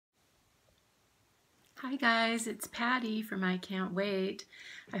Hi guys, it's Patty from I Can't Wait.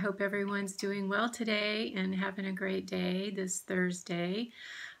 I hope everyone's doing well today and having a great day this Thursday,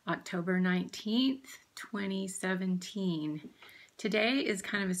 October 19th, 2017. Today is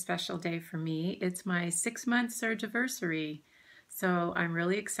kind of a special day for me. It's my 6-month surgiversary, so I'm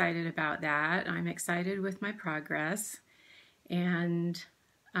really excited about that. I'm excited with my progress, and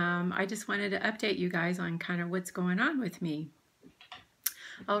I just wanted to update you guys on kind of what's going on with me.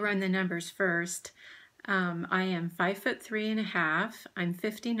 I'll run the numbers first. I am 5'3½". I'm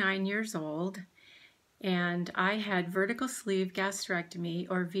 59 years old, and I had vertical sleeve gastrectomy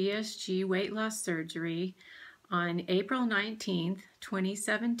or VSG weight loss surgery on April 19th,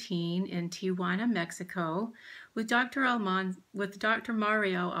 2017 in Tijuana, Mexico with Dr.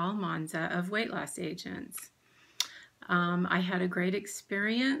 Mario Almanza of Weight Loss Agents. I had a great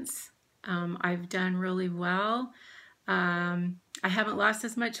experience. I've done really well. I haven't lost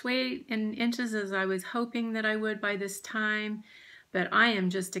as much weight in inches as I was hoping that I would by this time, but I am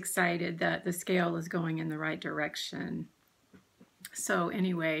just excited that the scale is going in the right direction. So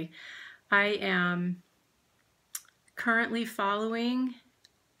anyway, I am currently following,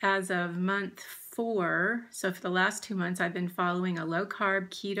 as of month 4, so for the last 2 months I've been following a low-carb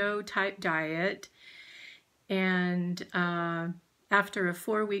keto type diet, and after a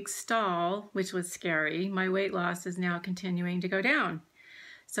 4-week stall, which was scary, my weight loss is now continuing to go down.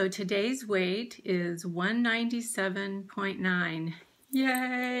 So today's weight is 197.9.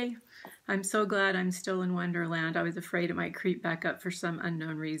 Yay! I'm so glad I'm still in Wonderland. I was afraid it might creep back up for some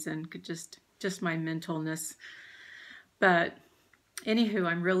unknown reason, just my mentalness. But anywho,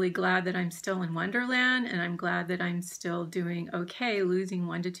 I'm really glad that I'm still in Wonderland, and I'm glad that I'm still doing okay, losing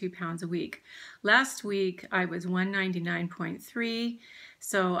 1 to 2 pounds a week. Last week, I was 199.3,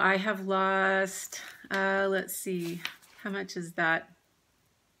 so I have lost, let's see, how much is that?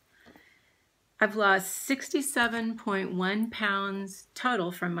 I've lost 67.1 pounds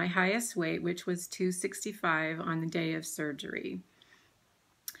total from my highest weight, which was 265 on the day of surgery.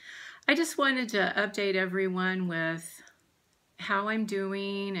 I just wanted to update everyone with how I'm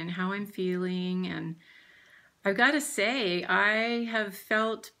doing and how I'm feeling, and I've got to say I have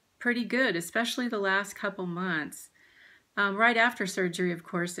felt pretty good, especially the last couple months. Right after surgery, of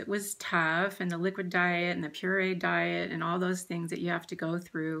course, it was tough, and the liquid diet and the pureed diet and all those things that you have to go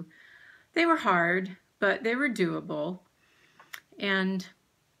through, they were hard, but they were doable. And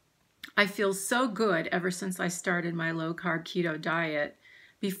I feel so good ever since I started my low-carb keto diet.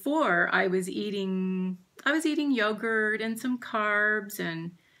 Before, I was eating yogurt and some carbs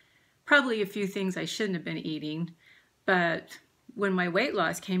and probably a few things I shouldn't have been eating. But when my weight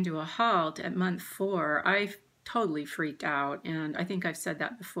loss came to a halt at month 4, I totally freaked out, and I think I've said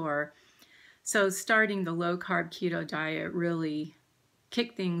that before. So starting the low-carb keto diet really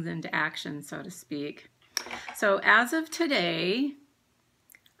kicked things into action, so to speak. So as of today,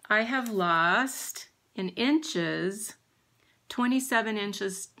 I have lost in inches 27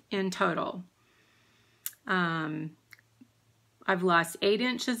 inches in total. I've lost 8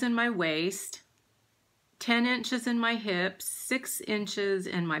 inches in my waist, 10 inches in my hips, 6 inches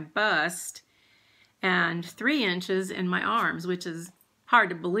in my bust, and 3 inches in my arms, which is hard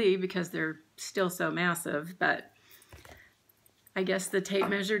to believe because they're still so massive, but I guess the tape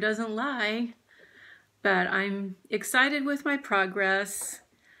measure doesn't lie. But I'm excited with my progress.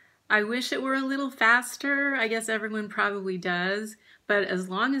 I wish it were a little faster. I guess everyone probably does, but as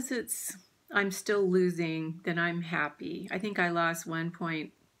long as I'm still losing, then I'm happy. I think I lost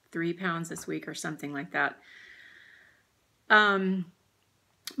 1.3 pounds this week or something like that.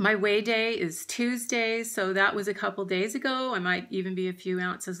 My weigh day is Tuesday, so that was a couple days ago. I might even be a few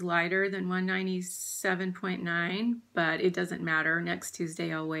ounces lighter than 197.9, but it doesn't matter. Next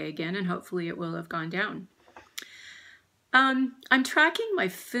Tuesday I'll weigh again, and hopefully it will have gone down. I'm tracking my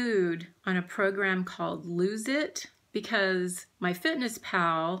food on a program called Lose It because my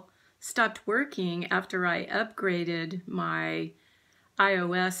FitnessPal stopped working after I upgraded my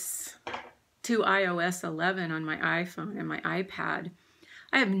iOS to iOS 11 on my iPhone and my iPad.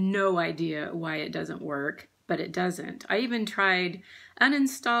 I have no idea why it doesn't work, but it doesn't. I even tried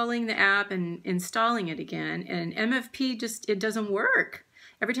uninstalling the app and installing it again, and MFP it doesn't work.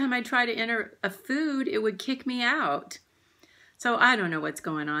 Every time I try to enter a food, it would kick me out. So I don't know what's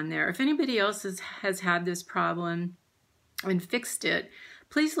going on there. If anybody else has had this problem and fixed it,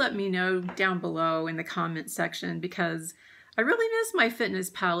 please let me know down below in the comment section, because I really miss my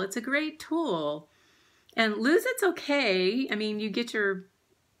FitnessPal. It's a great tool. And Lose It's okay. I mean, you get your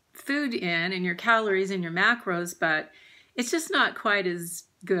food in and your calories and your macros, but it's just not quite as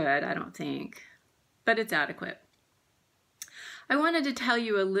good, I don't think. But it's adequate. I wanted to tell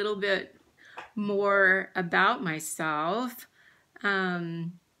you a little bit more about myself.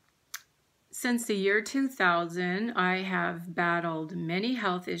 Since the year 2000, I have battled many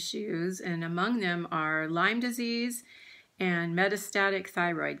health issues, and among them are Lyme disease and metastatic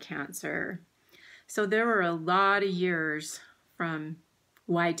thyroid cancer. So there were a lot of years from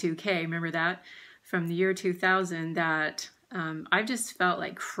Y2K, remember that? From the year 2000 that I've just felt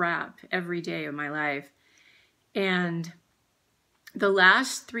like crap every day of my life. And the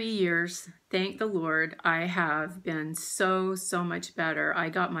last 3 years, thank the Lord, I have been so much better. I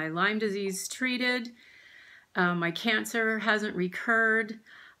got my Lyme disease treated. My cancer hasn't recurred.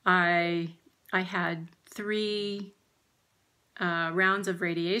 I had 3 rounds of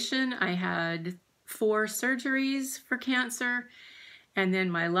radiation. I had 4 surgeries for cancer. And then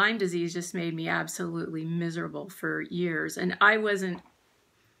my Lyme disease just made me absolutely miserable for years. And I wasn't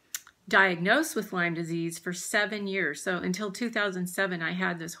diagnosed with Lyme disease for 7 years. So until 2007, I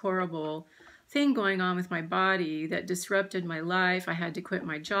had this horrible thing going on with my body that disrupted my life. I had to quit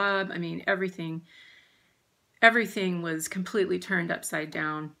my job. I mean, everything was completely turned upside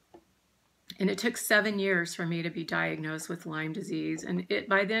down. And it took 7 years for me to be diagnosed with Lyme disease. And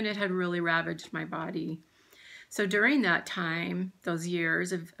by then it had really ravaged my body. So during that time, those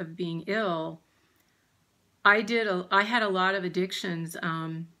years of being ill, I had a lot of addictions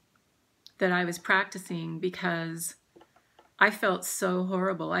that I was practicing because I felt so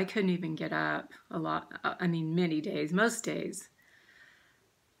horrible. I couldn't even get up many days, most days.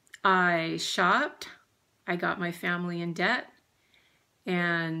 I shopped, I got my family in debt,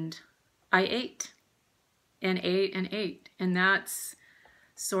 and I ate and ate and ate. And that's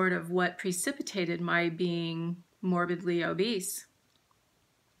sort of what precipitated my being morbidly obese.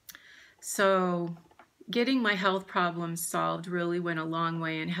 So getting my health problems solved really went a long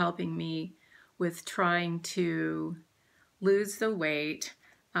way in helping me with trying to lose the weight.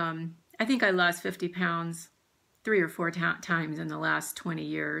 I think I lost 50 pounds 3 or 4 times in the last 20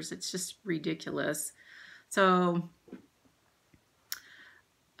 years. It's just ridiculous. So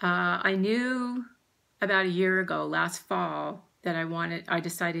I knew about a year ago, last fall, that I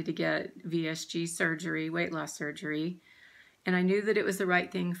decided to get VSG surgery, weight loss surgery. And I knew that it was the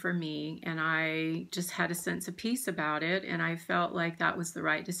right thing for me, and I just had a sense of peace about it, and I felt like that was the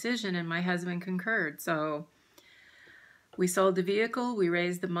right decision, and my husband concurred. So we sold the vehicle, we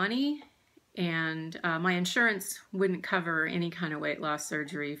raised the money, and my insurance wouldn't cover any kind of weight loss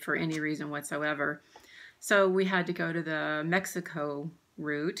surgery for any reason whatsoever. So we had to go to the Mexico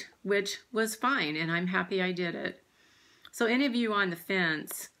route, which was fine, and I'm happy I did it. So any of you on the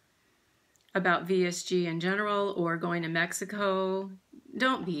fence about VSG in general or going to Mexico,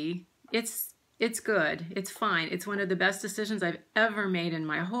 don't be. It's good. It's fine. It's one of the best decisions I've ever made in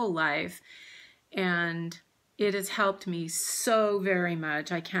my whole life. And it has helped me so very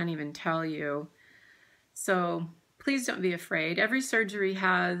much. I can't even tell you. So please don't be afraid. Every surgery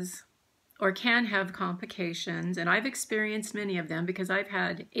has or can have complications. And I've experienced many of them because I've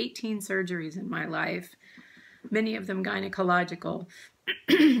had 18 surgeries in my life. Many of them gynecological,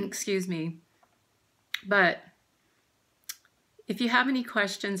 excuse me. But if you have any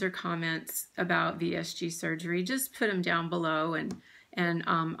questions or comments about VSG surgery, just put them down below and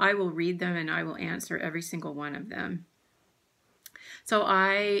I will read them and I will answer every single one of them. So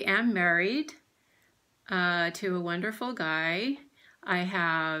I am married to a wonderful guy. I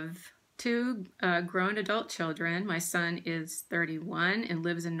have 2 grown adult children. My son is 31 and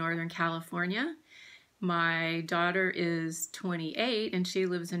lives in Northern California. My daughter is 28 and she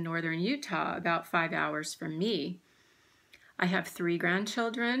lives in northern Utah, about 5 hours from me. I have 3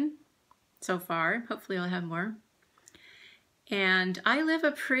 grandchildren so far. Hopefully I'll have more. And I live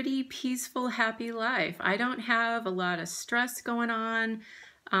a pretty peaceful, happy life. I don't have a lot of stress going on.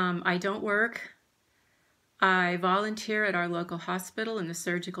 I don't work. I volunteer at our local hospital in the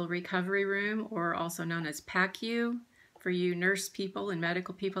surgical recovery room, or also known as PACU, for you nurse people and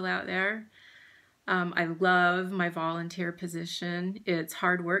medical people out there. I love my volunteer position. It's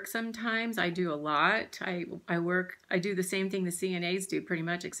hard work sometimes. I do a lot. I do the same thing the CNAs do pretty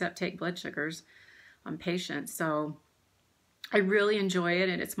much, except take blood sugars on patients. So I really enjoy it,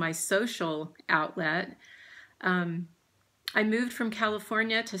 and it's my social outlet. I moved from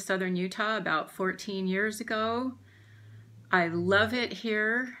California to southern Utah about 14 years ago. I love it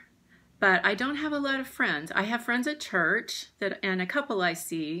here. But I don't have a lot of friends. I have friends at church and a couple I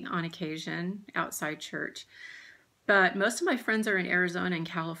see on occasion outside church. But most of my friends are in Arizona and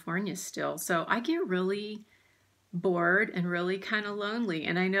California still. So I get really bored and really kind of lonely.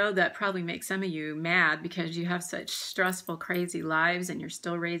 And I know that probably makes some of you mad because you have such stressful, crazy lives and you're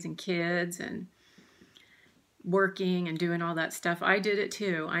still raising kids. And working and doing all that stuff. I did it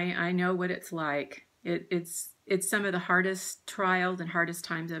too. I know what it's like. It's some of the hardest trials and hardest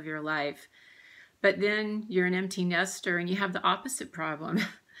times of your life. But then you're an empty nester and you have the opposite problem.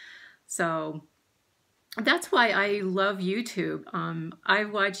 So that's why I love YouTube. I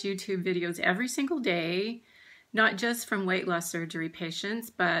watch YouTube videos every single day, not just from weight loss surgery patients,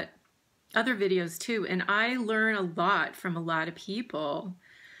 but other videos too. And I learn a lot from a lot of people.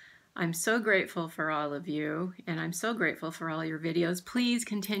 I'm so grateful for all of you, and I'm so grateful for all your videos. Please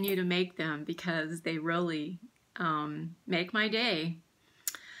continue to make them because they really make my day.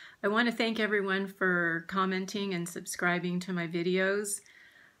 I want to thank everyone for commenting and subscribing to my videos.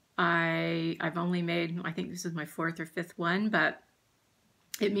 I've only made, I think this is my 4th or 5th one, but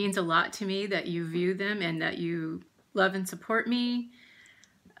it means a lot to me that you view them and that you love and support me.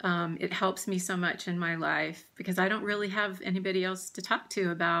 It helps me so much in my life because I don't really have anybody else to talk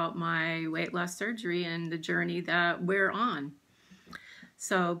to about my weight loss surgery and the journey that we're on.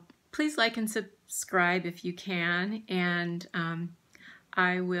 So please like and subscribe if you can, and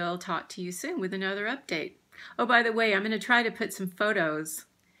I will talk to you soon with another update. Oh, by the way, I'm going to try to put some photos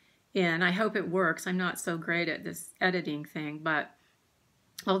in. I hope it works. I'm not so great at this editing thing, but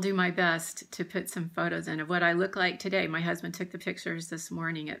I'll do my best to put some photos in of what I look like today. My husband took the pictures this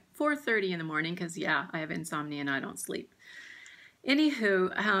morning at 4:30 in the morning because, yeah, I have insomnia and I don't sleep.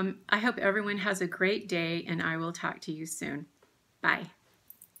 Anywho, I hope everyone has a great day, and I will talk to you soon. Bye.